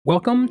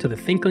Welcome to the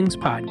Thinklings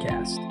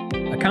Podcast,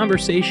 a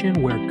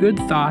conversation where good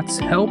thoughts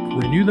help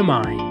renew the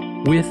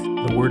mind with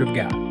the Word of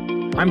God.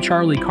 I'm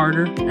Charlie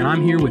Carter, and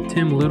I'm here with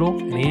Tim Little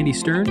and Andy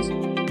Stearns.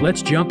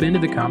 Let's jump into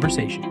the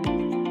conversation.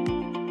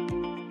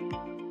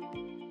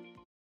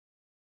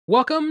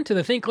 Welcome to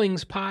the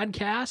Thinklings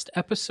Podcast,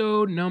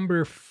 episode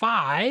number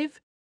 5.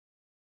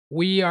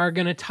 We are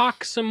going to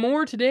talk some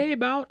more today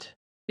about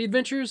the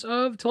Adventures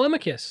of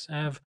Telemachus. I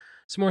have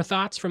some more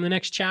thoughts from the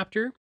next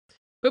chapter.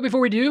 But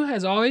before we do,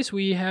 as always,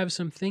 we have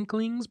some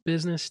Thinklings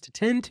business to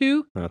tend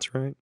to. That's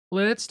right.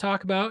 Let's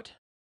talk about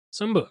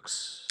some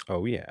books.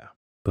 Oh, yeah.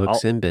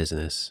 Books and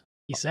business.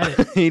 He said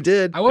it. He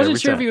did. I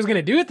wasn't sure if he was going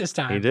to do it this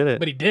time. He did it.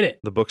 But he did it.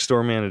 The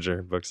bookstore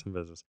manager, books and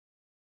business.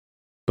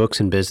 Books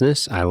and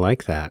business? I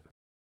like that.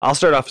 I'll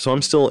start off. So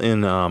I'm still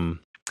in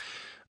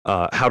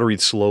How to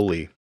Read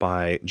Slowly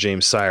by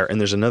James Sire.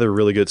 And there's another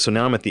really good. So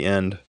now I'm at the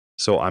end.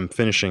 So I'm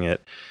finishing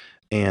it.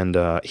 And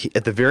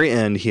at the very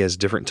end, he has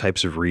different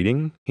types of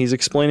reading. He's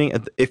explaining,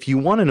 if you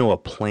want to know a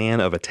plan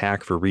of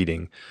attack for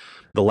reading,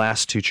 the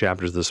last 2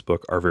 chapters of this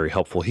book are very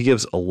helpful. He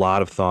gives a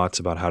lot of thoughts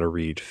about how to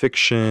read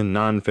fiction,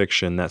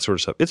 nonfiction, that sort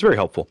of stuff. It's very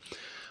helpful.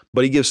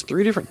 But he gives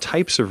 3 different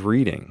types of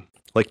reading,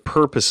 like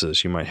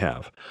purposes you might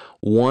have.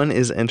 One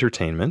is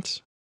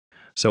entertainment.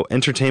 So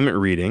entertainment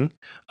reading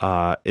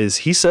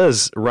he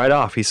says right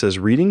off,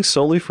 reading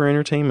solely for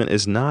entertainment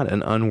is not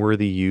an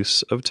unworthy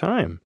use of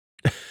time.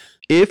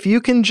 If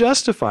you can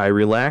justify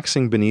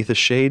relaxing beneath a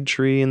shade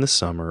tree in the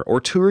summer,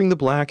 or touring the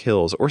Black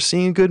Hills, or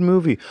seeing a good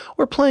movie,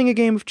 or playing a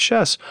game of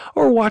chess,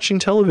 or watching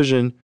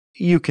television,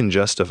 you can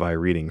justify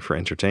reading for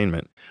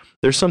entertainment.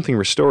 There's something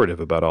restorative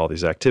about all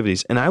these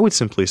activities, and I would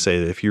simply say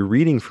that if you're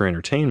reading for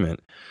entertainment,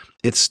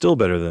 it's still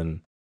better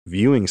than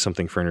viewing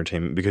something for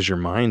entertainment because your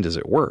mind is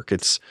at work.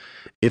 It's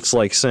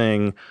like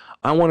saying,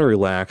 I want to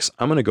relax,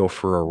 I'm going to go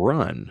for a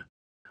run.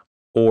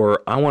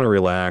 Or I want to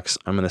relax,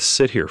 I'm going to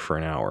sit here for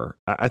an hour.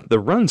 The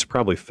run's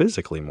probably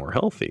physically more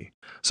healthy.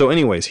 So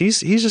anyways, he's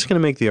just going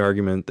to make the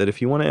argument that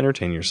if you want to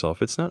entertain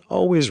yourself, it's not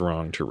always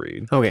wrong to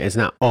read. Okay, it's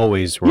not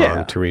always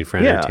wrong to read for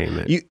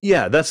entertainment.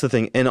 That's the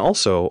thing. And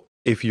also,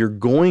 if you're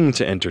going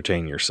to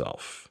entertain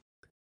yourself,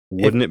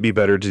 wouldn't it be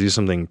better to do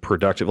something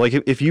productive? Like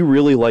if you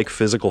really like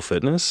physical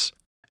fitness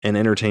and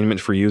entertainment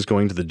for you is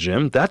going to the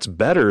gym, that's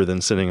better than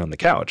sitting on the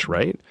couch,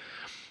 right?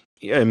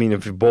 Yeah, I mean,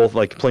 if you both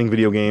like playing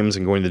video games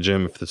and going to the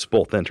gym, if it's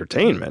both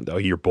entertainment, though,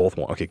 you're both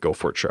one. Okay, go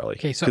for it, Charlie.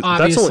 Okay, so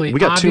obviously,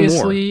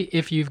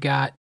 if you've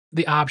got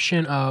the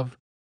option of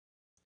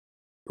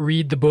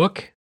read the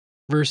book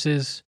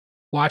versus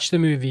watch the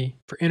movie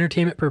for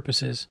entertainment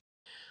purposes,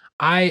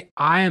 I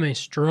am a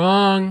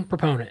strong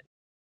proponent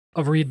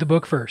of read the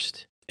book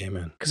first.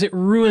 Amen. Because it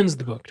ruins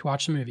the book to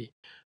watch the movie.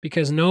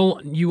 Because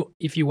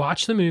if you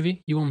watch the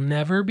movie, you will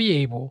never be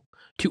able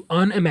to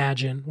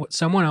unimagine what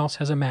someone else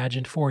has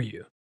imagined for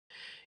you.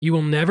 You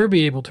will never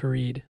be able to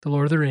read The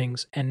Lord of the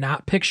Rings and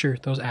not picture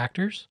those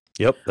actors.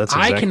 Yep, that's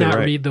exactly right. I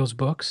cannot read those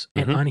books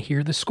and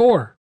unhear the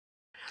score.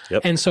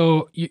 Yep. And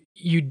so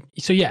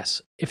so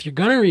yes, if you're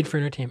going to read for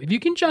entertainment, if you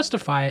can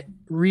justify it,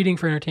 reading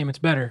for entertainment's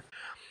better.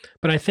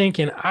 But I think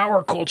in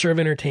our culture of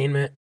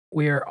entertainment,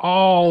 we are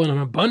all in an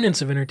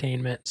abundance of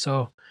entertainment.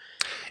 So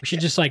we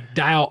should just like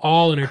dial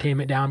all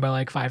entertainment down by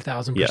like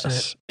 5,000%.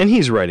 Yes. And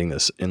he's writing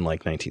this in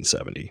like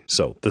 1970.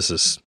 So this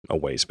is a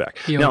ways back.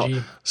 Now,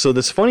 so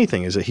this funny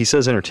thing is that he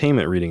says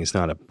entertainment reading is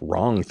not a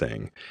wrong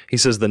thing. He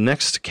says the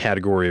next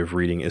category of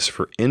reading is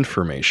for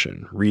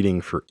information,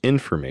 reading for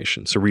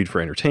information. So read for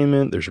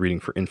entertainment, there's reading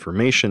for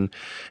information.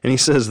 And he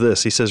says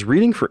this, he says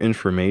reading for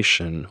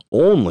information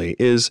only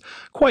is,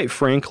 quite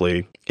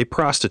frankly, a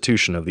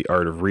prostitution of the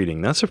art of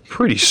reading. That's a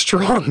pretty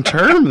strong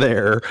term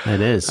there.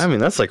 It is. I mean,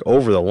 that's like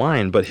over the line.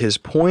 But his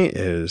point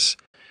is,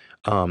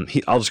 I'll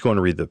just go on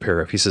and read the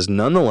paragraph. He says,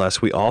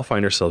 nonetheless, we all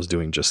find ourselves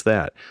doing just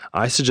that.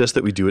 I suggest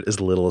that we do it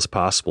as little as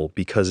possible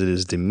because it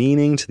is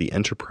demeaning to the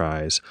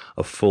enterprise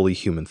of fully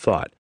human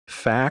thought.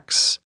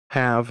 Facts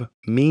have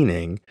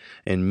meaning,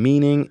 and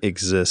meaning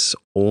exists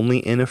only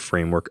in a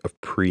framework of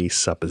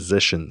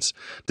presuppositions.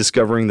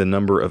 Discovering the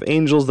number of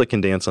angels that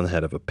can dance on the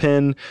head of a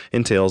pin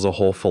entails a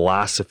whole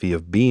philosophy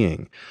of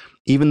being.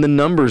 Even the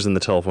numbers in the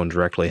telephone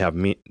directory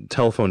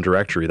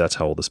that's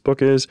how old this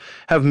book is,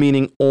 have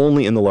meaning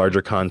only in the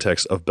larger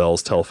context of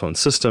Bell's telephone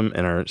system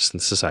and our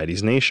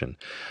society's nation.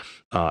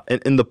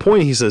 And the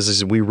point he says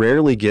is we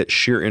rarely get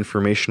sheer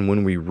information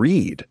when we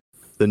read.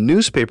 The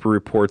newspaper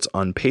reports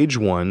on page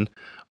 1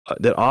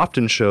 that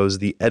often shows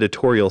the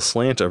editorial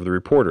slant of the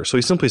reporter. So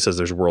he simply says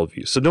there's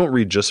worldview. So don't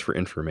read just for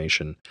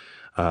information.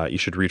 You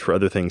should read for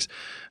other things.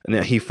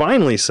 Now, he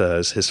finally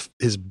says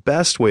his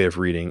best way of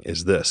reading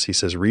is this. He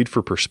says, read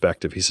for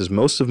perspective. He says,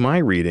 most of my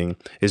reading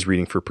is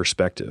reading for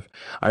perspective.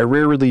 I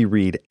rarely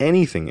read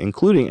anything,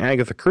 including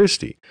Agatha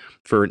Christie,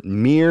 for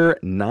mere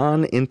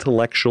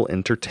non-intellectual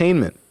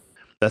entertainment.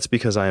 That's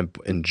because I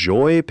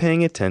enjoy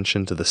paying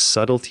attention to the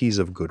subtleties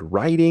of good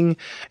writing,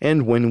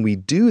 and when we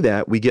do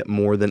that, we get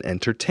more than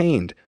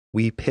entertained.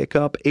 We pick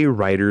up a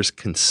writer's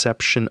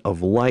conception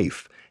of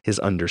life, his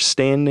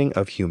understanding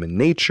of human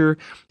nature,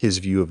 his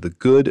view of the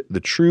good, the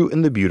true,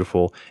 and the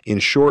beautiful. In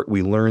short,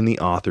 we learn the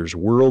author's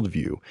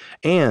worldview.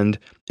 And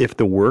if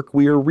the work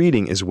we are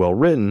reading is well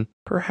written,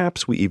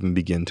 perhaps we even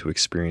begin to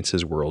experience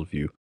his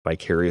worldview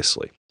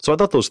vicariously. So I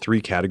thought those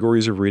three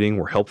categories of reading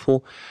were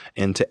helpful,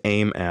 and to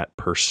aim at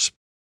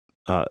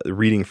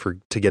reading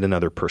to get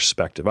another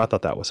perspective. I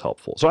thought that was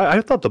helpful. So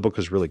I thought the book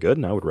was really good,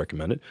 and I would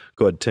recommend it.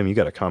 Go ahead, Tim, you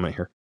got a comment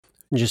here.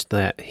 Just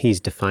that he's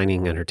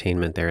defining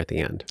entertainment there at the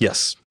end.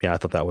 Yes. Yeah, I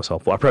thought that was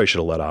helpful. I probably should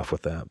have let off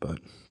with that, but...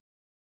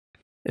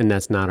 And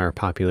that's not our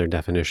popular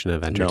definition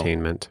of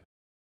entertainment.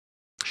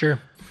 No.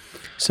 Sure.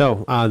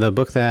 So the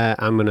book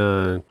that I'm going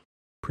to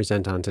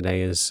present on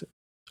today is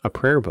a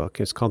prayer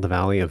book. It's called The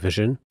Valley of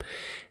Vision.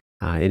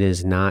 It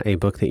is not a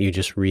book that you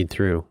just read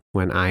through.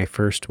 When I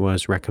first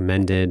was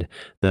recommended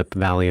The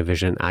Valley of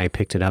Vision, I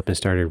picked it up and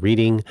started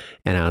reading,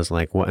 and I was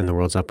like, what in the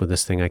world's up with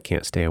this thing? I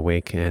can't stay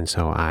awake. And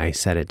so I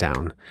set it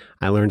down.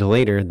 I learned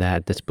later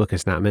that this book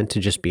is not meant to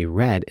just be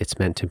read. It's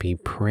meant to be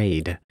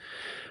prayed.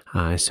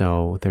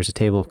 So there's a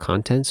table of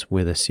contents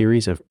with a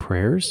series of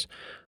prayers.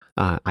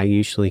 I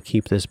usually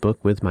keep this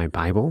book with my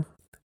Bible.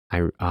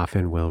 I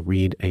often will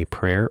read a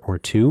prayer or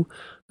two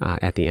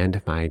at the end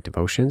of my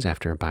devotions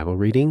after a Bible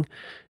reading.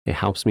 It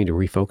helps me to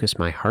refocus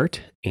my heart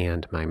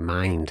and my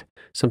mind,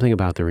 something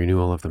about the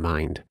renewal of the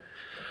mind.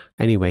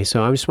 Anyway,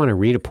 so I just want to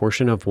read a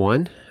portion of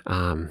one.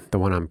 The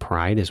one on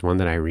pride is one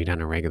that I read on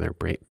a regular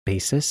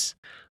basis.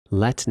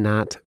 Let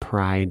not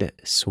pride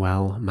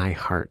swell my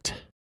heart.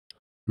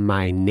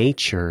 My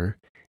nature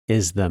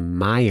is the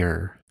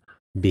mire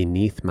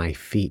beneath my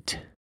feet,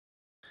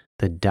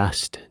 the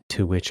dust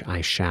to which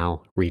I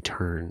shall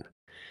return.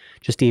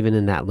 Just even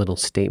in that little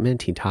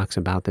statement, he talks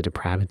about the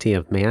depravity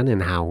of man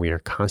and how we are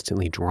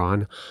constantly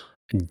drawn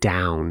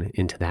down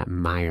into that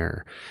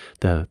mire.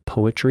 The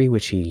poetry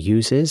which he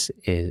uses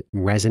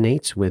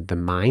resonates with the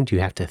mind. You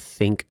have to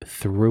think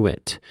through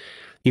it.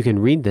 You can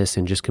read this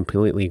and just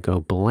completely go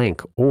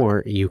blank,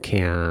 or you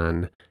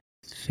can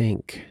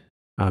think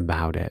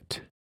about it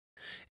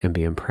and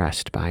be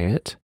impressed by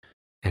it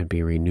and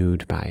be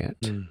renewed by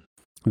it.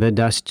 The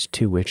dust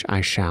to which I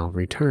shall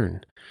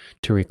return.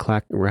 To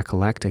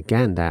recollect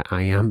again that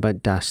I am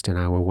but dust and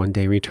I will one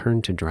day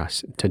return to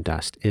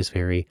dust is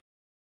very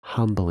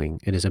humbling.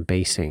 It is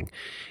abasing,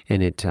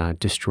 and it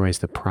destroys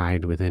the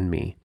pride within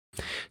me.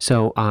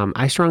 So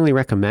I strongly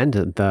recommend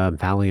The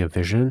Valley of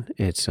Vision.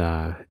 It's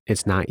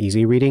not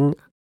easy reading.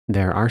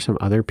 There are some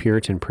other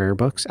Puritan prayer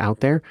books out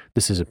there.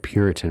 This is a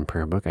Puritan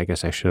prayer book. I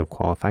guess I should have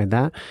qualified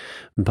that.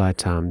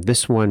 But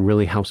this one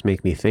really helps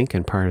make me think,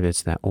 and part of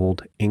it's that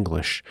old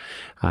English.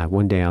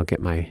 One day I'll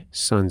get my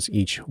sons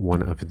each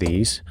one of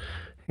these.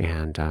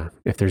 And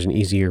if there's an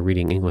easier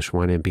reading English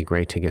one, it'd be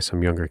great to get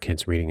some younger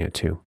kids reading it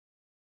too.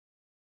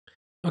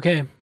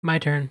 Okay, my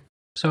turn.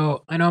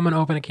 So I know I'm going to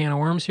open a can of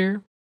worms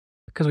here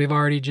because we've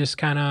already just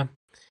kind of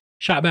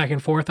shot back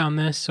and forth on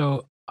this.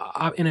 So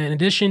in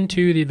addition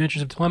to The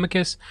Adventures of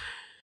Telemachus,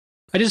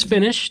 I just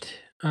finished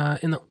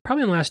probably in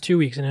the last 2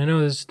 weeks, and I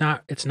know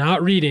it's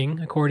not reading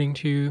according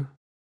to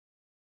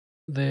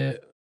the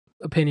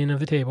opinion of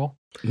the table.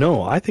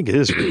 No, I think it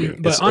is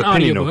reading. But it's on the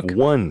opinion audiobook, of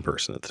one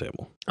person at the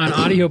table. On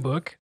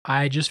audiobook,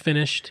 I just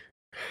finished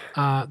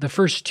the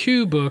first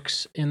two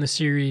books in the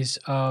series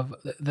of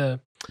the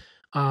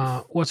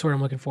what's the word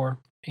I'm looking for,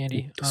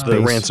 Andy?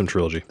 The Ransom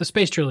Trilogy. The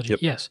Space Trilogy, yep.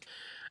 Yes.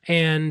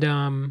 And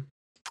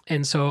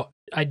so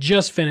I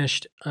just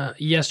finished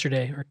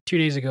yesterday or 2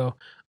 days ago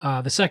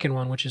the second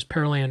one, which is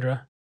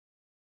Perelandra.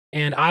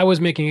 And I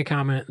was making a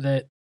comment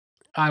that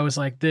I was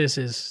like, this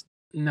is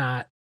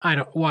not,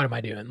 what am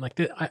I doing? Like,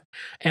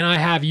 and I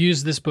have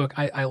used this book.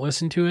 I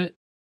listen to it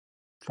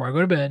before I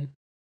go to bed.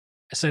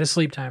 I set a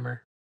sleep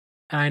timer,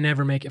 and I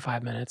never make it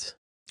 5 minutes.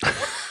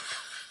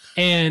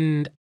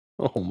 And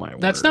oh my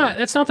word. That's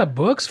not the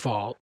book's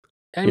fault.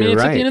 I mean, it's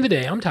right. At the end of the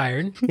day, I'm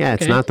tired. Yeah,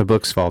 it's not the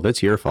book's fault.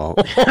 It's your fault.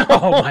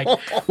 Oh my.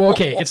 Well,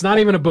 okay, it's not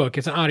even a book.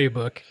 It's an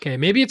audiobook. Okay,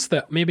 maybe it's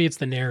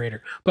the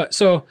narrator. But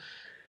so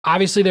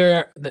obviously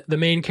the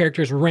main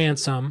character is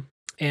Ransom,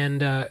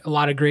 and a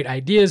lot of great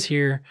ideas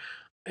here.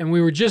 And we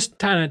were just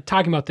kind of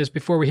talking about this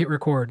before we hit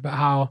record about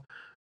how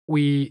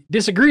we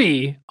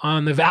disagree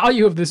on the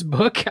value of this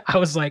book. I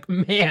was like,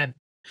 man,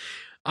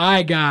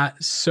 I don't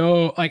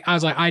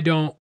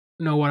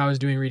know what I was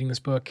doing reading this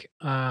book.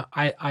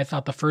 I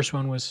thought the first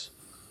one was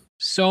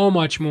so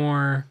much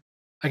more,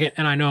 again,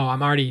 and I know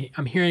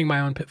I'm hearing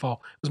my own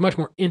pitfall. It was much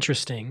more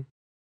interesting,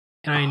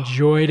 and I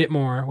enjoyed it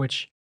more,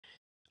 which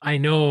I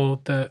know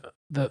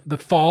the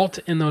fault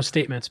in those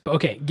statements. But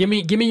okay, give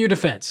me your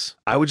defense.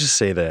 I would just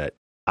say that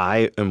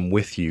I am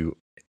with you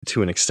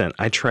to an extent.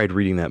 I tried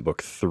reading that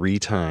book 3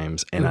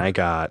 times, and I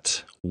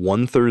got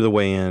 1/3 of the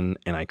way in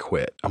and I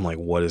quit. I'm like,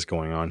 what is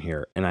going on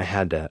here? And I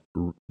had to,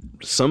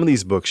 some of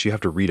these books you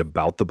have to read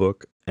about the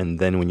book and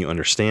then when you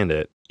understand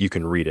it, you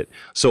can read it.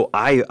 So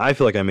I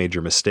feel like I made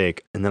your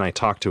mistake, and then I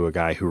talked to a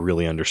guy who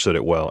really understood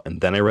it well,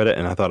 and then I read it,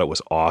 and I thought it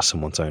was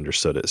awesome once I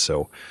understood it.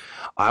 So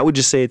I would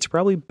just say it's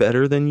probably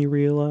better than you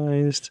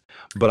realized,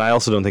 but I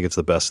also don't think it's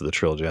the best of the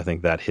trilogy. I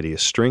think That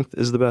Hideous Strength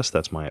is the best.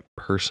 That's my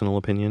personal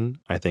opinion.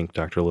 I think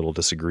Dr. Little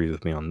disagrees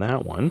with me on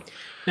that one.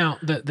 Now,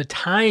 the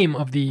time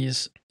of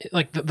these,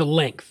 like the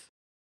length,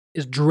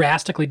 is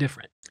drastically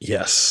different.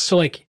 Yes. So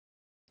like,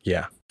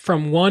 yeah,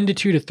 from 1 to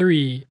 2 to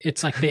 3,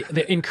 it's like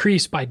they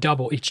increase by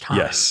double each time.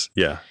 Yes.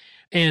 Yeah.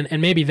 And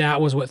maybe that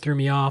was what threw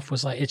me off,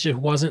 was like it just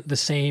wasn't the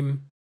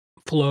same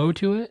flow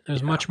to it.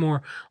 There's much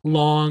more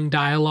long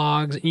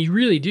dialogues, and you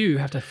really do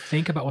have to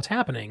think about what's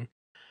happening.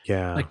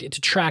 Yeah. Like to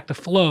track the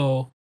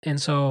flow.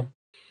 And so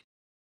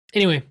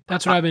anyway,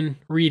 that's what I've been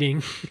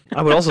reading.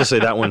 I would also say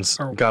that one's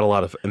got a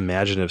lot of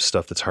imaginative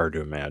stuff that's hard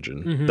to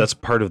imagine. Mhm. That's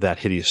part of That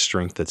Hideous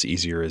Strength that's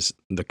easier, is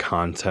the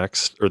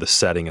context or the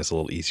setting is a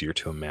little easier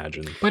to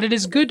imagine. But it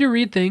is good to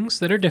read things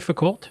that are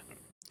difficult.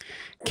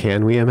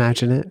 Can we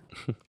imagine it?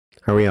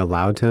 Are we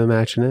allowed to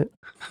imagine it?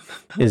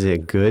 Is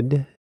it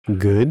good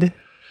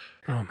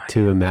Oh my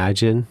to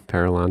imagine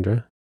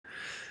Perelandra?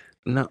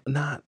 No,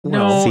 not No,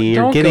 well. See,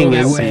 you're don't getting go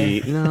that in-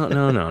 way.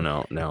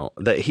 No.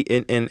 That he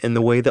and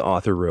the way the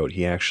author wrote,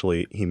 he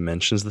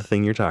mentions the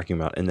thing you're talking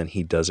about, and then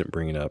he doesn't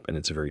bring it up, and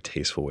it's a very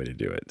tasteful way to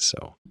do it.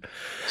 So,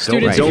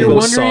 Students, don't if you're go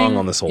wondering, song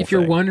on this whole if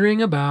you're thing.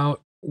 wondering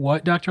about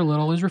what Dr.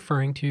 Little is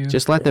referring to,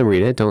 Just let them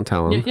read it. Don't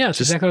tell them. yeah, that's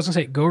exactly what I was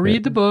gonna say. Go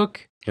read the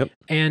book. Yep.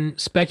 And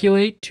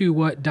speculate to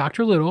what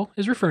Dr. Little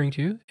is referring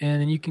to,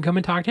 and then you can come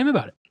and talk to him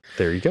about it.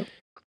 There you go.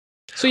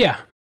 So yeah,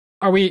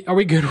 are we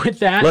good with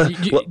that?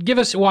 Give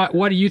us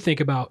what do you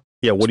think about?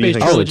 Yeah, what do you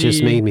think? Space Oh, it just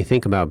trilogy. made me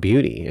think about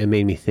beauty. It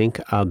made me think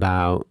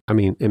about,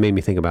 it made me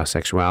think about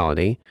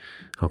sexuality,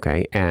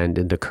 okay, and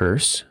the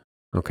curse,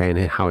 okay, and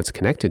how it's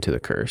connected to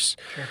the curse,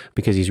 Sure.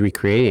 because he's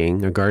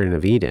recreating a Garden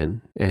of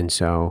Eden. And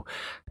so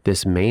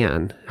this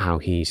man, how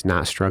he's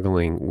not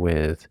struggling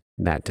with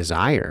that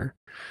desire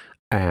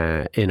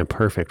in a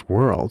perfect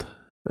world.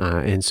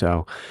 And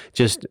so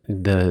just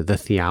the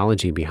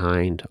theology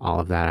behind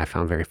all of that I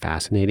found very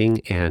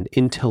fascinating and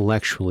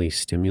intellectually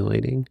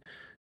stimulating.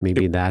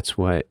 Maybe that's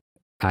what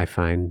I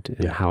find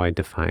and how I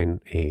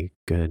define a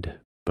good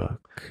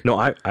book. No,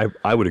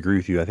 I would agree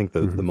with you. I think the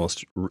Mhm.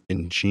 most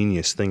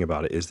ingenious thing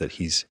about it is that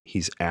he's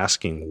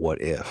asking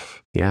what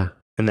if, Yeah.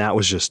 and that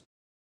was just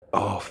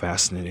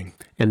fascinating.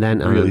 And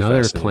then on Really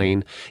another fascinating.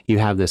 plane, you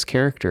have this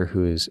character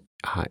who's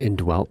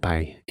indwelt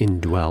by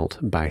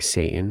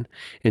Satan.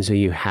 And so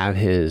you have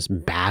his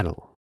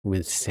battle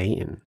with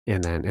Satan.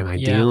 And then am I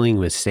dealing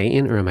with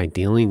Satan or am I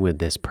dealing with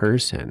this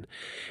person?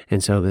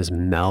 And so this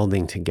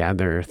melding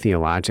together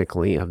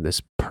theologically of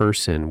this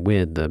person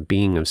with the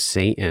being of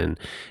Satan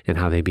and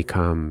how they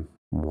become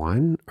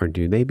one, or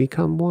do they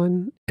become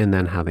one? And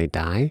then how they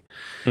die.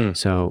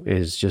 So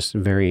is just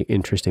very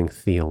interesting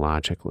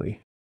theologically.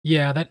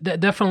 Yeah,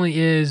 that definitely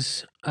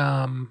is.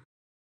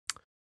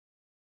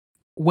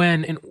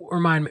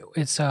 Remind me,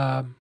 it's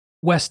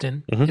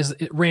Weston is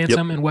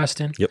Ransom and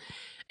Weston. Yep.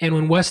 And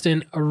when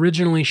Weston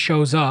originally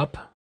shows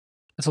up,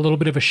 it's a little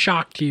bit of a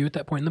shock to you at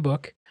that point in the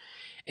book.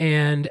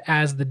 And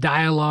as the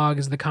dialogue,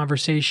 as the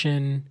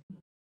conversation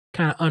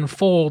kind of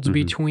unfolds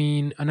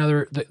between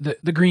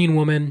the green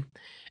woman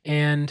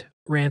and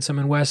Ransom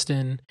and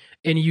Weston,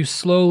 and you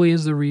slowly,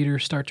 as the reader,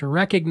 start to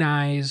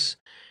recognize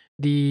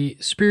the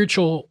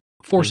spiritual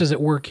forces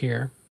at work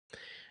here.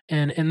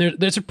 And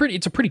it's a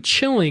pretty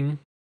chilling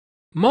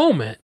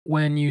moment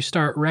when you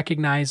start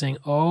recognizing,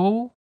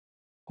 oh,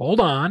 hold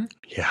on.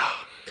 Yeah.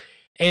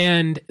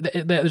 And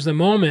there's the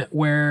moment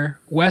where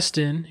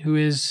Weston, who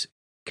is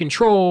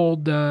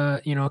controlled,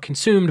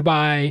 consumed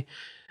by,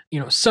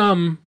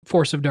 some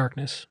force of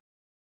darkness,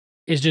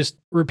 is just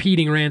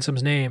repeating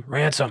Ransom's name.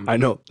 Ransom. I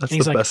know. That's and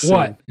he's the like, best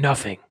what? scene.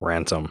 Nothing.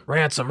 Ransom.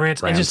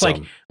 And just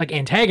like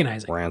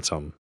antagonizing.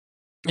 Ransom.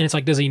 And it's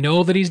like, does he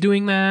know that he's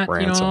doing that?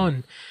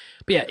 Ransom.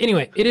 But yeah,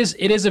 anyway, it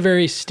is a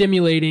very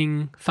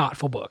stimulating,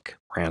 thoughtful book.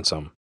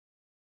 Ransom.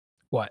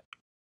 What?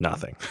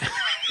 Nothing.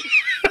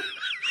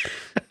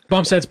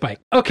 Bump said Spike.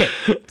 Okay,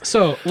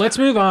 so let's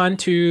move on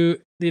to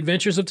The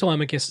Adventures of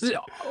Telemachus.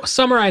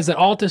 Summarize that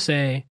all to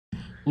say,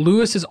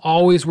 Lewis is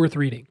always worth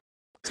reading.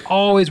 It's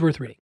always worth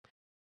reading.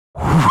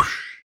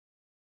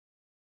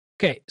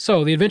 Okay,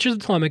 so The Adventures of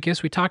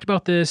Telemachus, we talked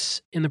about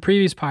this in the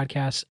previous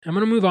podcast. I'm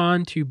going to move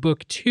on to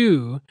book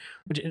two,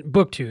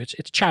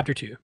 it's chapter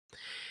 2.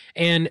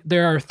 And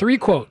there are 3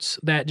 quotes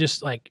that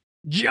just like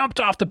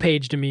jumped off the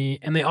page to me,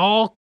 and they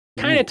all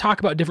kind of talk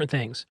about different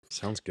things.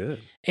 Sounds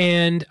good.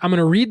 And I'm going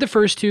to read the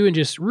first 2 and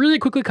just really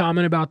quickly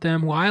comment about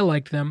them, why I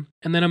liked them.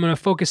 And then I'm going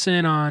to focus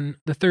in on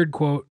the third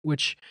quote,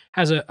 which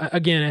has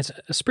it's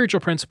a spiritual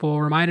principle,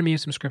 reminded me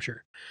of some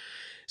scripture.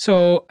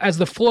 So as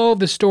the flow of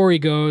the story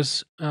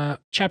goes,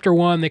 chapter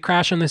 1, they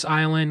crash on this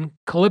island.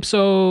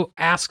 Calypso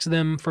asks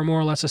them for more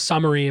or less a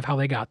summary of how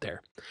they got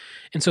there.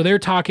 And so they're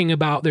talking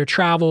about their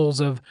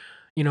travels of,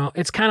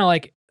 it's kind of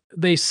like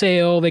they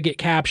sail, they get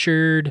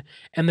captured,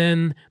 and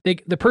then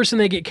the person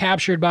they get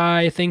captured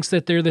by thinks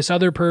that they're this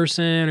other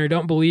person or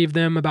don't believe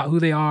them about who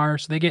they are,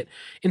 so they get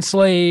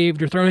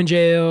enslaved or thrown in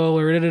jail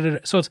or da-da-da-da.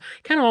 So it's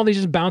kind of all these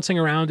just bouncing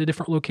around to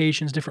different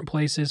locations, different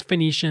places,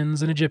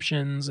 Phoenicians and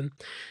Egyptians, and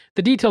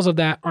the details of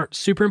that aren't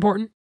super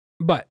important.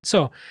 But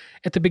so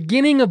at the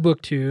beginning of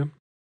book 2,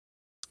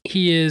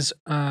 he is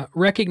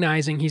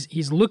recognizing,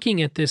 he's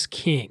looking at this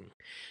king.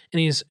 And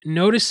he's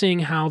noticing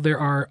how there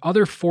are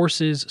other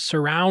forces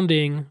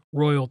surrounding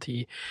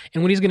royalty.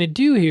 And what he's going to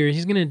do here is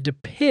he's going to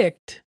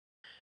depict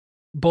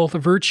both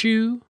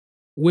virtue,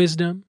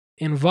 wisdom,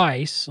 and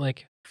vice,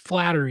 like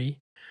flattery,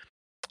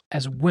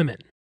 as women.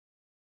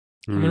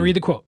 I'm going to read the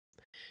quote.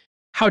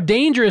 How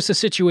dangerous a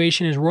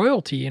situation is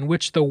royalty in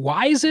which the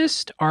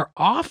wisest are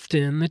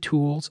often the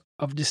tools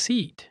of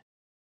deceit.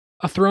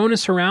 A throne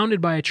is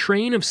surrounded by a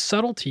train of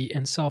subtlety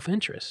and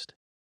self-interest.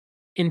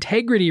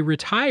 Integrity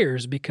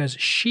retires because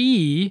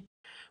she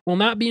will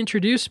not be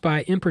introduced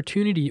by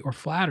importunity or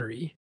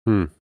flattery.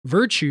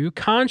 Virtue,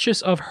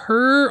 conscious of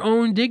her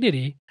own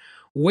dignity,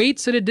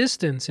 waits at a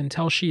distance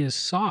until she is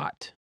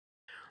sought.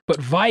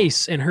 But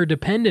vice and her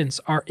dependents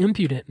are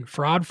impudent and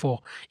fraudful,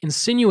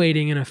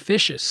 insinuating and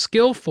officious,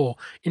 skillful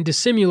in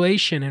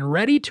dissimulation, and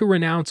ready to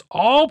renounce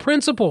all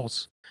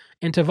principles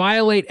and to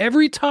violate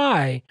every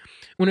tie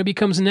when it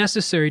becomes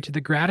necessary to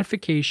the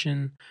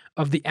gratification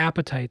of the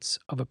appetites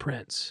of a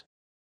prince.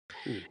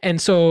 And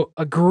so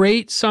a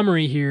great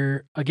summary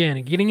here,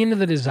 again, getting into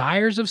the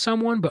desires of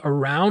someone, but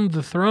around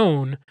the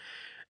throne,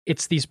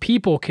 it's these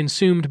people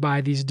consumed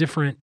by these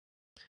different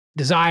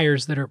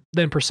desires that are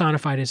then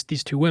personified as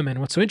these two women.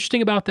 What's so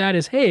interesting about that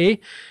is, hey,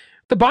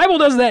 the Bible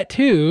does that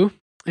too.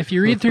 If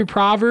you read through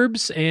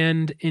Proverbs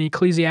and in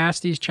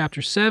Ecclesiastes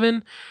chapter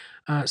 7,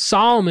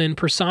 Solomon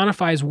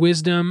personifies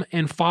wisdom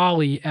and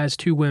folly as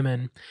two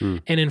women.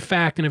 And in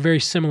fact, in a very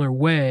similar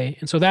way.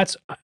 And so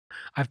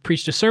I've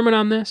preached a sermon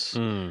on this,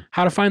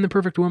 how to find the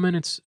perfect woman.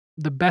 It's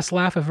the best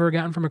laugh I've ever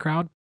gotten from a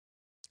crowd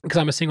because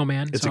I'm a single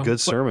man. It's a good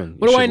sermon.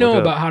 What do I know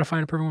about how to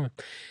find a perfect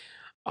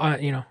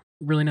woman?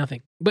 Really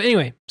nothing. But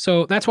anyway,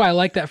 so that's why I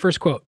like that first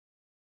quote,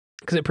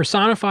 because it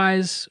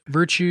personifies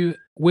virtue,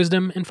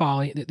 wisdom, and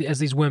folly as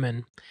these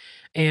women.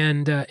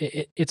 And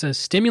it's a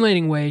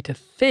stimulating way to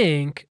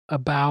think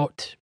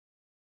about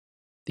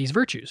these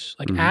virtues,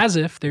 like as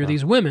if they're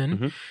these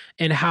women,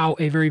 and how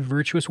a very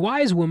virtuous,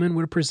 wise woman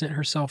would present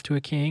herself to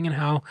a king, and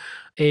how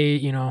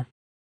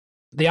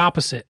the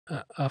opposite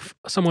of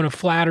someone of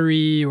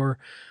flattery or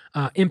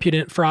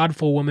impudent,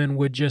 fraudful woman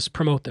would just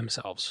promote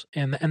themselves.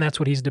 And that's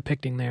what he's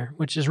depicting there,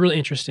 which is really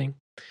interesting.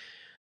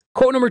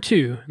 Quote number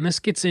 2, and this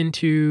gets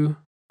into,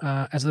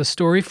 as the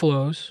story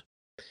flows,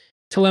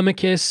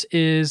 Telemachus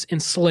is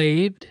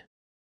enslaved,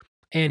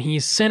 and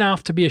he's sent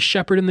off to be a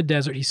shepherd in the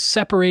desert. He's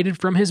separated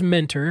from his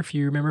mentor, if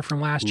you remember from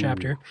last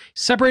chapter.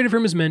 Separated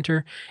from his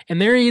mentor,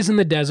 and there he is in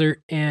the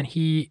desert, and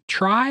he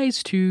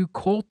tries to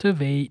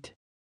cultivate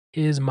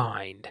his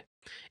mind.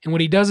 And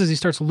what he does is he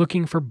starts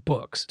looking for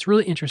books. It's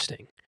really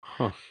interesting.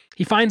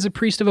 He finds a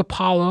priest of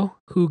Apollo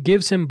who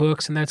gives him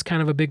books, and that's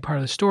kind of a big part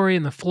of the story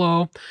and the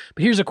flow.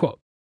 But here's a quote.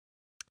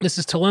 This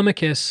is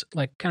Telemachus,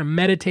 like kind of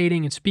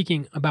meditating and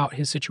speaking about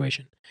his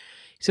situation.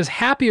 He says,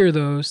 "Happy are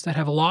those that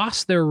have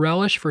lost their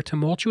relish for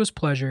tumultuous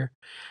pleasure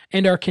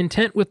and are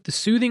content with the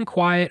soothing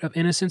quiet of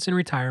innocence and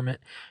retirement.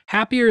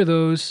 Happy are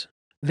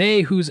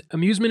they whose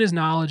amusement is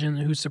knowledge and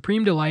whose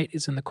supreme delight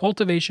is in the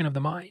cultivation of the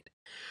mind.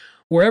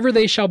 Wherever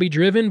they shall be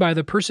driven by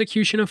the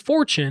persecution of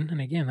fortune,"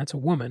 and again, that's a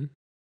woman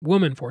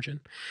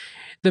fortune,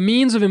 "the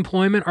means of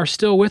employment are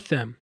still with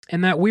them,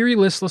 and that weary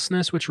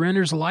listlessness which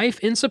renders life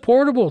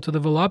insupportable to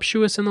the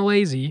voluptuous and the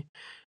lazy,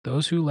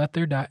 those who let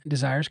their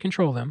desires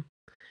control them,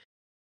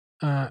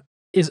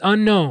 is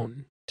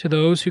unknown to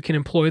those who can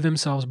employ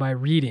themselves by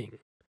reading."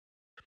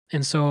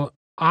 And so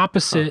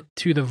opposite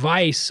to the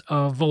vice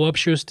of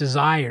voluptuous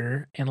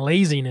desire and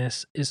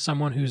laziness is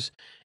someone who's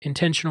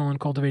intentional in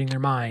cultivating their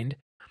mind.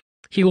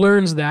 He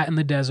learns that in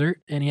the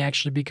desert, and he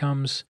actually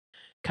becomes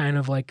kind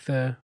of like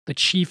the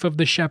chief of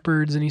the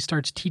shepherds, and he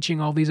starts teaching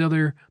all these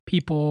other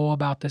people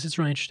about this. It's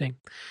really interesting.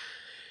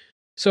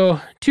 So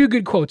 2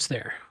 good quotes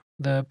there.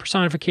 The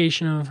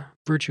personification of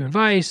virtue and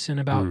vice, and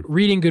about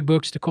reading good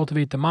books to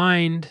cultivate the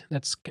mind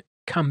that's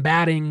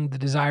combating the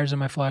desires of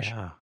my flesh.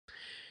 Yeah.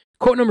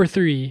 Quote number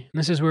 3, and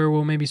this is where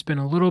we'll maybe spend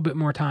a little bit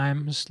more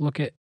time. Just look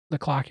at the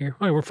clock here.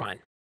 Oh, we're fine.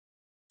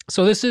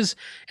 So this is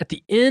at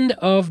the end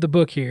of the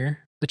book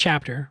here, the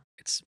chapter.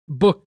 It's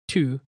book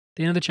 2,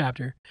 the end of the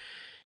chapter.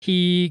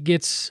 He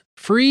gets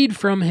freed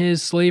from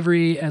his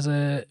slavery as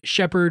a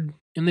shepherd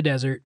in the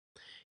desert.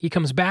 He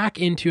comes back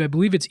into, I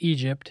believe it's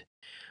Egypt,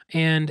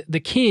 and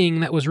the king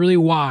that was really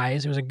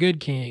wise, it was a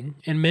good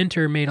king, and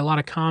Mentor made a lot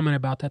of comment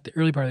about that the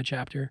early part of the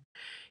chapter.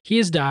 He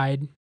has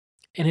died,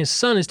 and his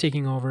son is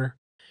taking over,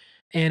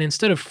 and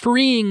instead of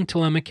freeing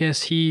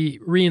Telemachus, he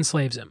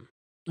re-enslaves him,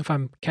 if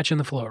I'm catching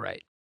the flow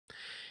right.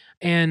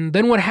 And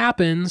then what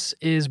happens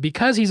is,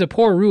 because he's a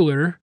poor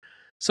ruler,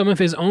 some of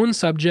his own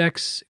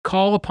subjects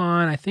call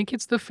upon, I think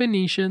it's the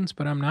Phoenicians,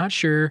 but I'm not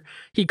sure.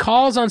 He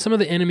calls on some of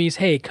the enemies,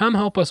 hey, come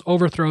help us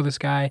overthrow this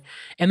guy.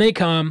 And they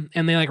come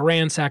and they like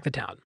ransack the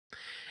town.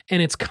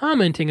 And it's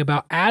commenting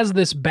about as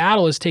this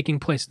battle is taking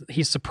place,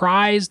 he's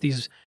surprised,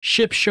 these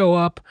ships show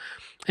up,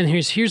 and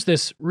here's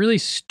this really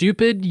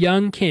stupid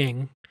young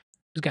king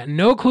who's got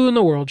no clue in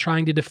the world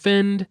trying to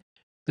defend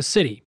the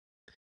city,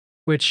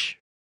 which,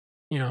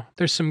 you know,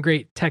 there's some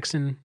great texts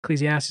in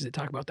Ecclesiastes that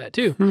talk about that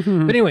too.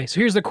 But anyway, so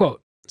here's the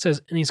quote. It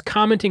says, and he's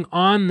commenting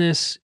on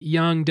this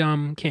young,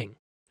 dumb king.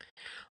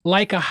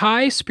 Like a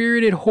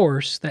high-spirited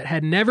horse that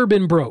had never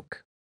been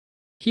broke,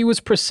 he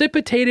was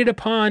precipitated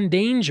upon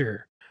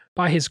danger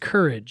by his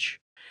courage,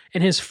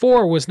 and his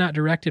fore was not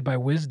directed by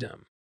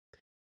wisdom.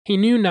 He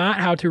knew not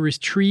how to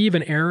retrieve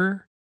an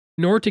error,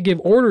 nor to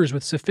give orders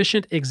with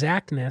sufficient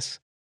exactness.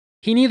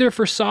 He neither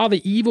foresaw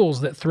the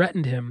evils that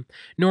threatened him,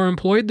 nor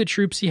employed the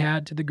troops he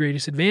had to the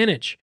greatest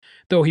advantage,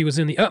 though he was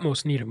in the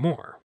utmost need of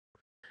more.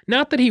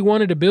 Not that he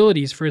wanted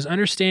abilities, for his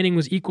understanding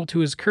was equal to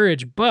his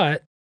courage,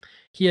 but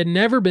he had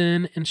never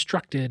been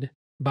instructed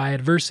by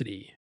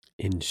adversity.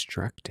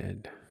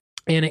 Instructed.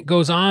 And it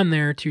goes on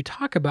there to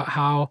talk about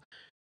how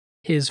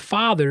his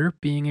father,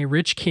 being a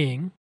rich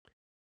king,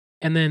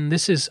 and then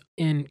this is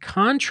in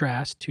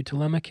contrast to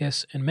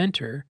Telemachus and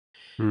Mentor,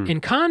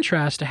 in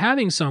contrast to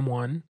having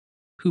someone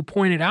who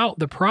pointed out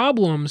the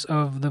problems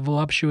of the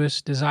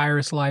voluptuous,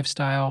 desirous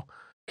lifestyle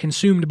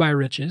consumed by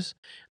riches.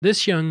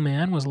 This young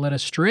man was led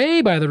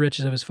astray by the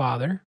riches of his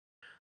father,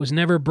 was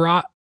never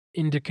brought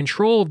into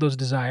control of those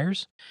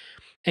desires.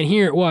 And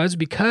here it was,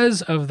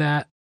 because of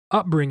that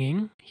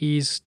upbringing,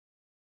 he's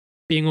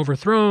being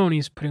overthrown,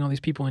 he's putting all these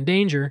people in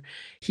danger.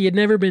 He had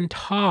never been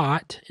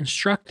taught,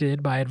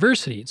 instructed by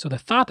adversity. So the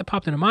thought that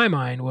popped into my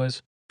mind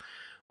was,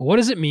 well, what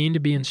does it mean to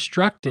be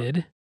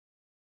instructed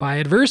by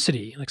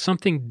adversity? Like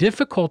something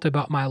difficult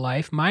about my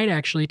life might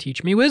actually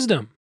teach me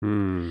wisdom.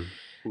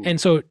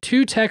 And so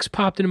two texts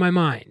popped into my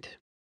mind.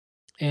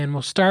 And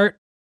we'll start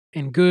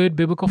in good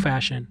biblical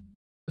fashion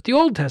with the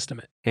Old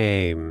Testament.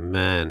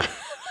 Amen.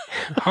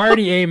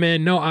 Hearty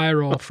amen, no eye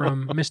roll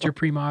from Mr.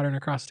 Pre-Modern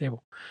across the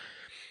table.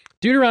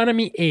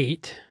 Deuteronomy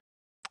 8,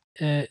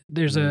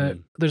 there's a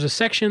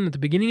section at the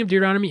beginning of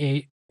Deuteronomy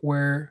 8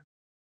 where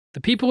the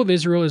people of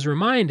Israel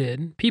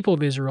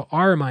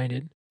are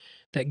reminded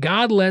that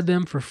God led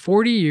them for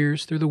 40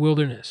 years through the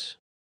wilderness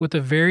with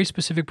a very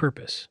specific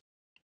purpose.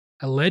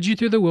 I led you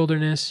through the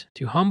wilderness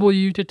to humble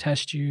you, to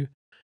test you,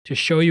 to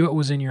show you what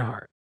was in your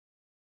heart.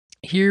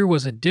 Here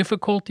was a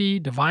difficulty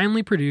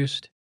divinely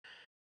produced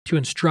to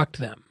instruct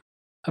them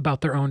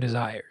about their own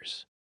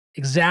desires.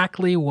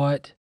 Exactly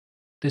what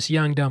this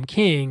young, dumb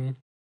king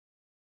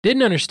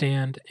didn't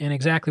understand, and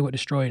exactly what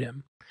destroyed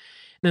him.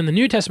 And then the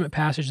New Testament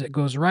passage that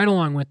goes right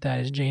along with that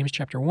is James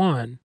chapter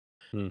 1.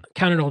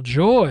 Count it all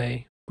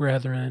joy,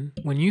 brethren,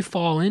 when you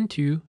fall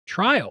into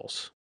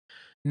trials,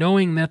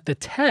 knowing that the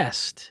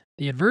test,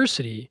 the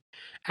adversity,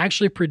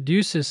 actually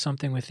produces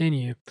something within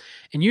you.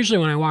 And usually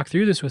when I walk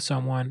through this with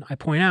someone, I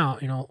point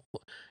out,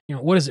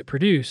 what does it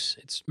produce?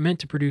 It's meant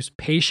to produce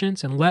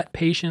patience, and let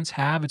patience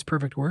have its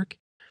perfect work.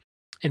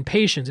 And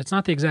patience, it's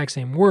not the exact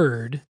same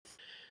word,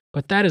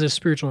 but that is a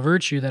spiritual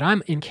virtue that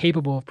I'm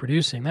incapable of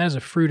producing. That is a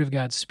fruit of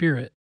God's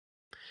Spirit.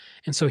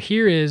 And so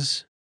here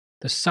is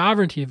the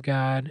sovereignty of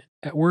God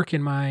at work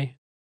in my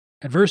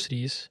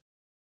adversities,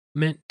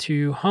 meant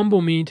to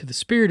humble me to the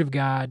Spirit of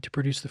God to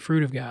produce the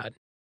fruit of God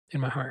in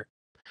my heart.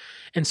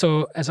 And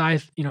so as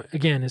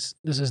this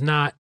is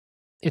not,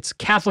 it's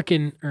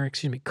Christian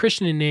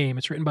in name.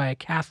 It's written by a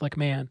Catholic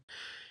man.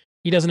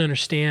 He doesn't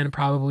understand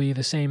probably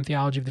the same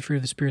theology of the fruit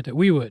of the Spirit that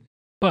we would.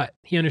 But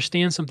he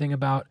understands something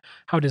about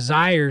how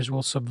desires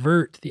will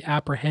subvert the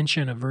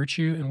apprehension of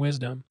virtue and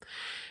wisdom.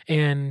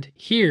 And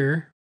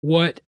here,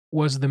 what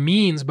was the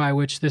means by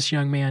which this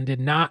young man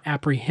did not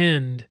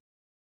apprehend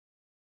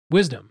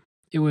wisdom?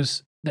 It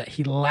was that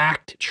he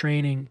lacked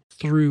training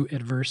through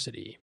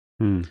adversity.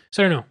 So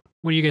I don't know.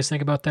 What do you guys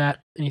think about that?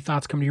 Any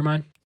thoughts come to your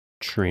mind?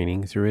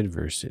 Training through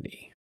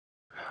adversity.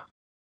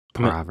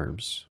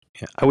 Proverbs.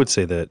 Yeah, I would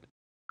say that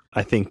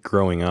I think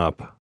growing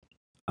up,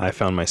 I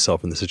found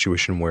myself in the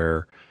situation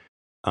where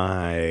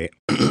I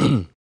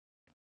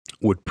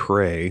would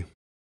pray,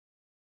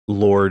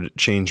 Lord,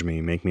 change me,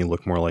 make me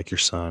look more like your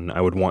son.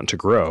 I would want to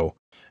grow,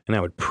 and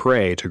I would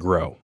pray to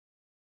grow.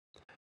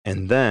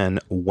 And then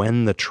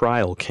when the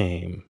trial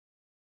came,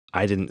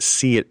 I didn't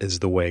see it as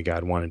the way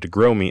God wanted to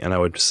grow me, and I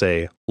would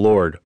say,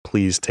 Lord,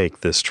 please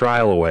take this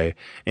trial away.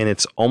 And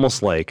it's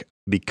almost like,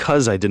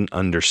 because I didn't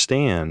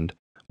understand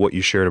what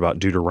you shared about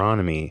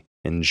Deuteronomy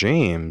and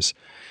James,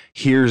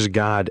 here's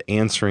God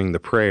answering the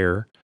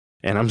prayer,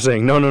 and I'm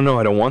saying, no,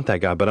 I don't want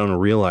that, God, but I don't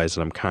realize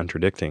that I'm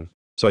contradicting.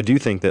 So I do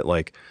think that,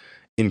 like,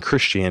 in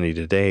Christianity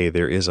today,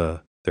 there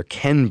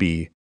can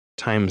be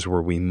times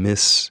where we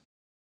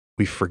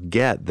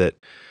forget that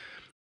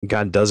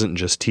God doesn't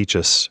just teach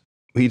us.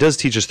 He does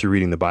teach us through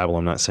reading the Bible,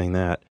 I'm not saying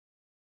that,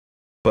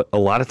 but a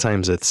lot of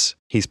times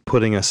he's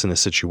putting us in a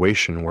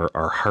situation where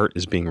our heart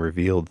is being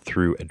revealed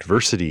through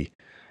adversity.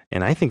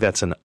 And I think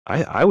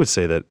I would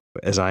say that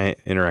as I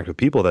interact with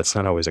people, that's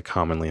not always a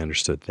commonly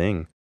understood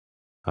thing.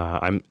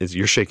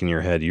 You're shaking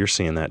your head. You're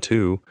seeing that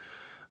too.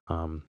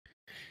 Some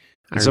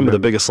of the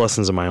biggest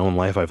lessons in my own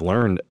life I've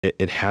learned,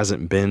 it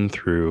hasn't been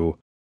through,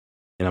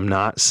 and I'm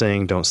not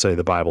saying don't study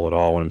the Bible at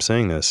all when I'm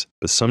saying this,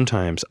 but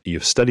sometimes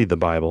you've studied the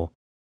Bible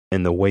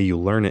and the way you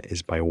learn it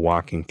is by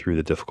walking through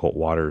the difficult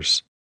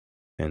waters.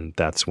 And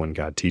that's when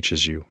God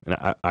teaches you. And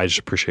I just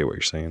appreciate what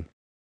you're saying.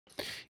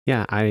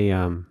 Yeah, I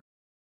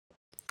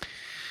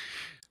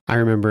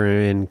remember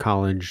in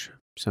college,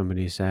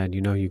 somebody said,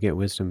 you get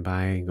wisdom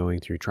by going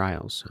through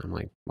trials. I'm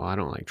like, well, I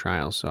don't like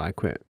trials, so I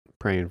quit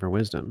praying for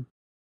wisdom.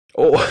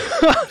 Oh,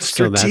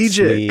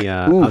 strategic.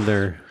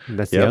 So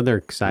that's the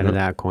other side of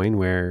that coin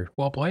where...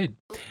 Well played.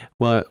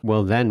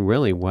 Well, then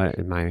really, what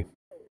am I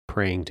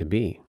praying to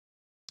be?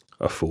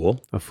 A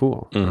fool. A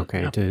fool,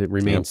 okay, to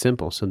remain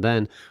simple. So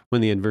then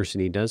when the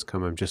adversity does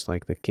come, I'm just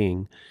like the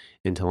king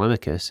in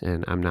Telemachus,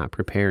 and I'm not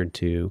prepared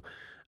to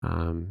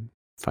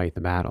fight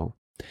the battle.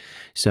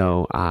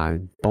 So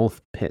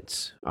both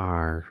pits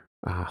are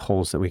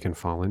holes that we can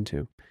fall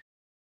into.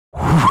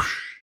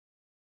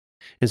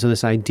 And so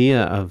this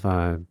idea of,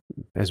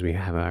 as we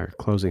have our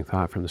closing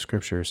thought from the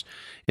scriptures,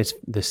 it's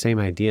the same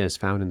idea is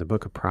found in the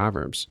book of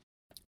Proverbs.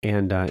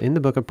 And in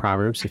the book of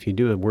Proverbs, if you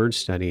do a word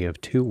study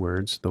of two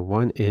words, the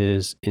one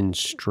is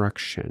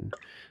instruction.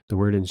 The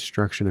word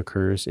instruction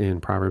occurs in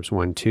Proverbs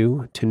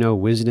 1:2, to know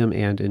wisdom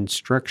and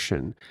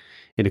instruction.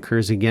 It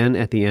occurs again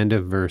at the end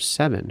of verse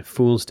 7,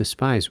 fools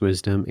despise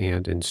wisdom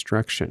and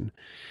instruction.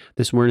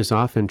 This word is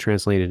often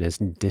translated as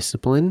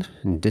discipline,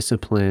 and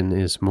discipline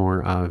is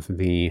more of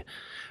the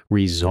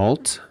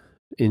result.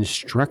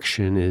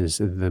 Instruction is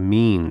the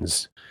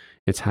means.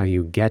 It's how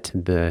you get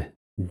the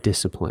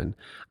discipline.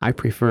 I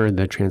prefer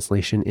the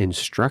translation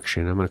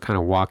instruction. I'm going to kind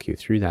of walk you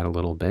through that a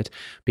little bit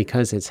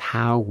because it's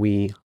how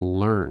we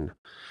learn.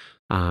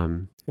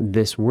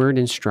 This word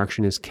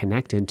instruction is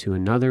connected to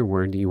another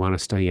word that you want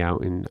to study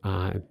out in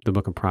the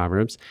book of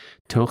Proverbs,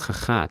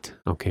 tochachat,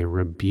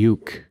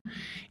 rebuke.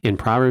 In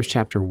Proverbs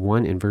chapter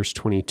 1 and verse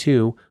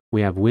 22,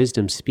 we have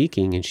wisdom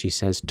speaking, and she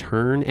says,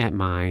 turn at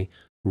my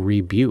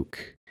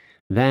rebuke.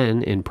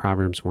 Then in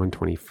Proverbs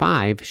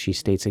 1:25, she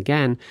states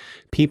again,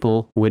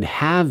 people would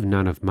have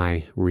none of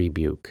my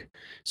rebuke.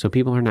 So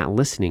people are not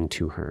listening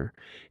to her.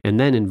 And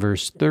then in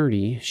verse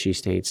 30, she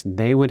states,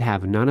 they would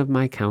have none of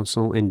my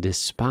counsel and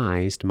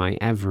despised my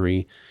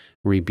every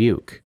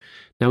rebuke.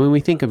 Now, when we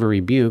think of a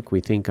rebuke, we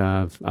think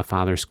of a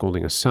father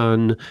scolding a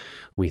son.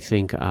 We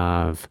think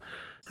of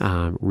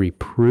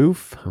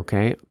reproof,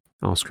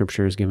 All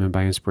scripture is given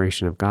by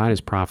inspiration of God,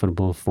 is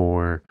profitable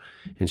for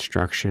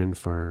instruction,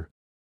 for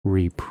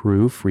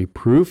reproof,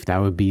 that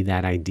would be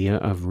that idea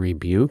of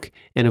rebuke.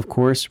 And of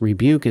course,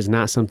 rebuke is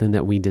not something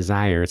that we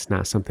desire. It's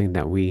not something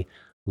that we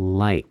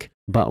like.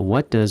 But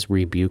what does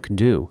rebuke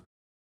do?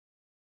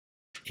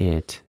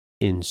 It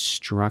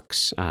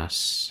instructs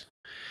us.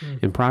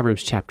 In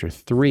Proverbs chapter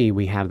 3,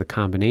 we have the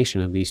combination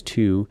of these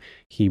two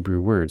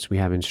Hebrew words. We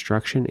have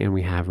instruction and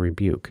we have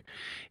rebuke.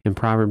 In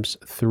Proverbs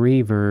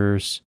 3,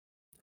 verse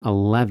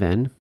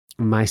 11,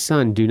 my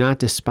son, do not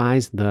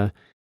despise the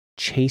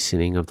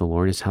chastening of the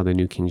Lord, is how the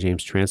New King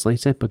James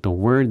translates it, but the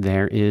word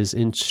there is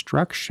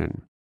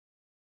instruction.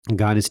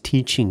 God is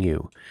teaching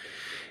you.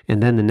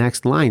 And then the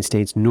next line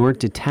states, nor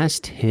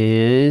detest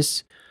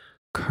his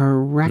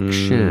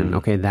correction.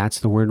 That's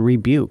the word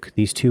rebuke.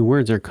 These two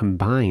words are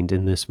combined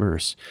in this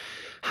verse.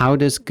 How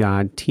does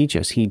God teach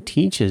us? He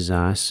teaches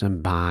us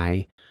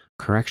by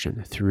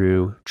correction,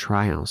 through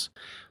trials.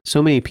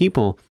 So many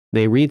people,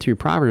 they read through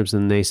Proverbs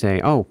and they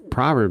say, oh,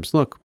 Proverbs,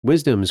 look,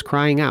 wisdom is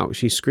crying out.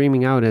 She's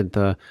screaming out at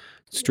the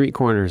street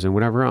corners and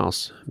whatever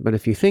else. But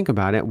if you think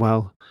about it,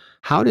 well,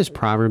 how does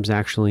Proverbs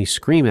actually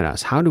scream at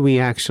us? How do we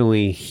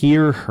actually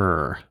hear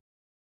her?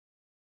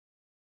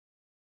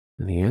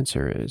 And the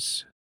answer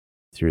is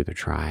through the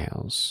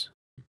trials.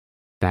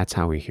 That's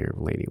how we hear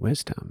Lady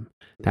Wisdom.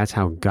 That's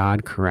how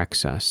God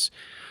corrects us.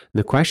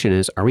 The question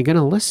is, are we going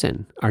to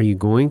listen? Are you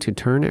going to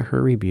turn at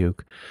her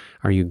rebuke?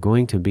 Are you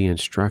going to be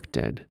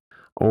instructed?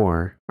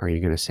 Or are you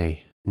going to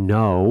say,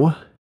 no,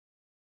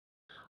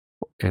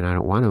 and I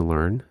don't want to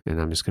learn,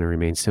 and I'm just going to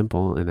remain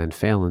simple and then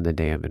fail in the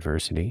day of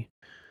adversity?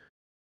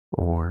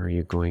 Or are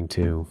you going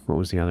to, what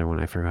was the other one?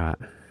 I forgot.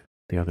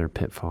 The other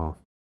pitfall.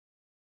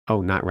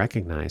 Oh, not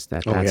recognize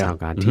that that's how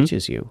God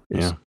teaches you,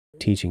 is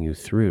teaching you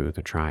through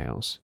the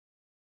trials.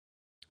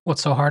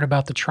 What's so hard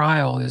about the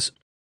trial is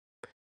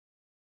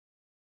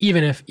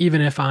even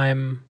if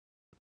I'm,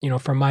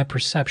 from my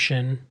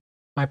perception,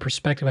 my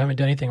perspective, I haven't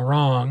done anything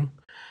wrong.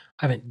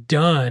 I haven't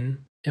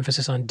done,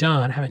 emphasis on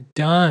done, I haven't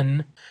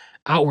done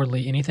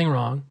outwardly anything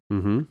wrong.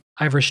 Mm-hmm.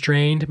 I've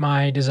restrained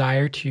my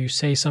desire to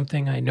say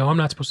something I know I'm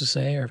not supposed to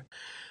say, or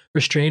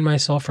restrained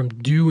myself from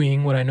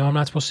doing what I know I'm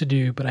not supposed to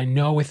do, but I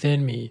know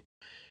within me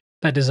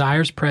that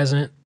desire is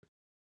present.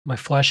 My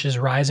flesh is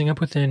rising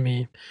up within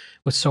me.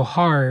 What's so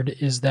hard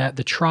is that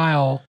the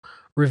trial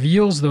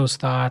reveals those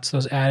thoughts,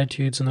 those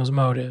attitudes, and those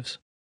motives.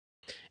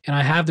 And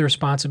I have the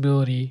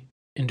responsibility,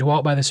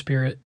 indwelt by the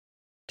Spirit,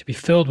 to be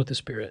filled with the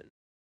Spirit.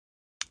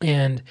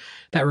 And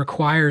that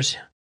requires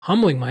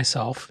humbling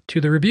myself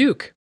to the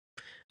rebuke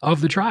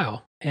of the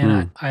trial.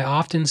 And I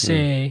often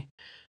say,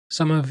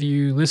 some of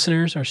you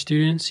listeners or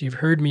students, you've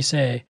heard me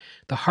say,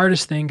 the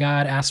hardest thing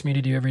God asks me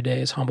to do every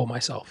day is humble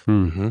myself.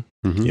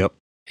 Yep.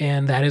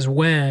 And that is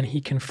when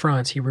he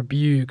confronts, he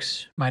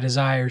rebukes my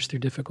desires through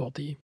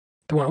difficulty,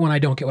 when I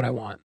don't get what I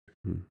want.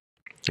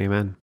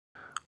 Amen.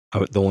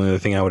 The only other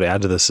thing I would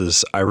add to this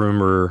is I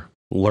remember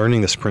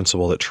learning this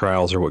principle that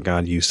trials are what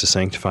God used to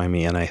sanctify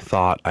me. And I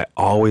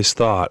always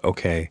thought,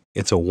 okay,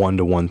 it's a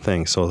one-to-one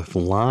thing. So if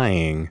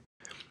lying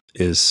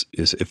is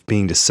if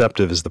being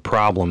deceptive is the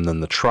problem, then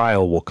the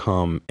trial will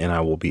come and I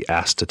will be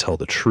asked to tell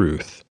the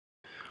truth.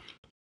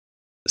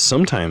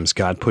 Sometimes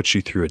God puts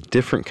you through a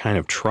different kind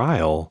of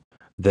trial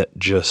that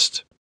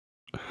just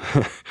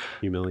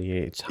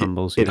humiliates,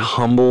 humbles you. It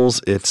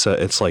humbles.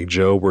 It's like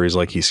Job, where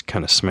he's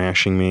kind of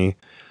smashing me.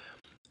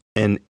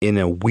 And in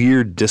a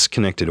weird,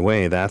 disconnected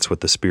way, that's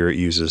what the Spirit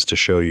uses to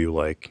show you,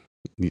 like,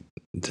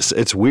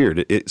 it's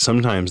weird.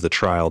 Sometimes the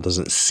trial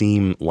doesn't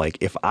seem like,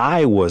 if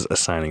I was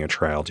assigning a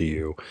trial to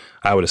you,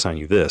 I would assign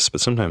you this. But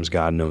sometimes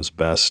God knows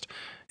best,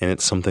 and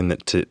it's something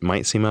that it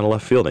might seem out of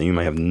left field, and you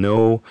might have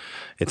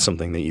it's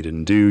something that you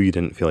didn't do, you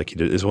didn't feel like you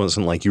did. It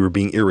wasn't like you were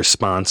being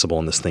irresponsible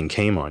and this thing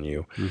came on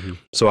you.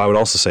 So I would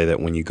also say that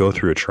when you go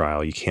through a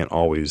trial, you can't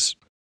always,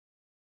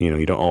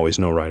 you don't always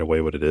know right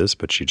away what it is,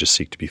 but you just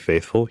seek to be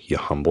faithful. You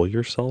humble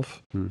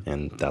yourself,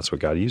 and that's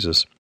what God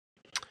uses.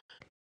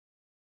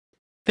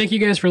 Thank you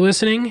guys for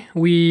listening.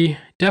 We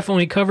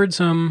definitely covered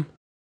some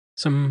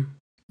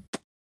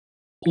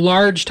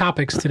large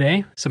topics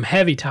today, some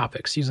heavy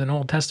topics, use an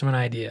Old Testament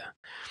idea.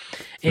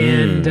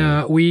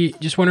 And we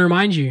just want to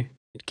remind you,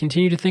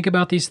 continue to think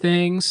about these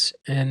things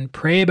and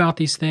pray about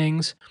these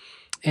things,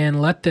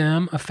 and let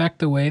them affect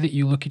the way that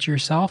you look at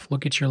yourself,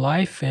 look at your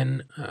life,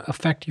 and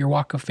affect your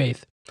walk of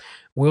faith.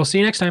 We'll see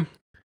you next time.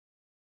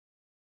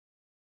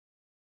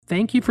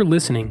 Thank you for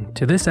listening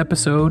to this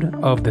episode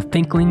of the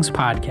Thinklings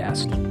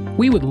Podcast.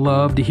 We would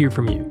love to hear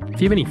from you.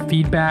 If you have any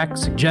feedback,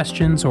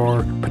 suggestions,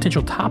 or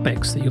potential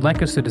topics that you'd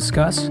like us to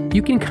discuss,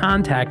 you can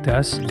contact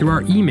us through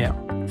our email,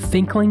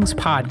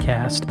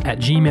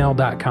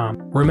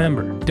 thinklingspodcast@gmail.com.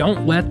 Remember,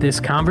 don't let this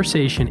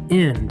conversation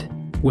end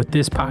with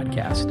this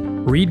podcast.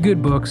 Read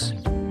good books,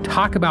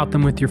 talk about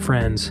them with your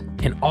friends,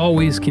 and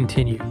always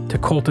continue to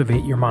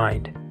cultivate your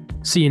mind.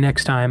 See you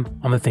next time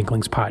on the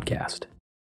Thinklings Podcast.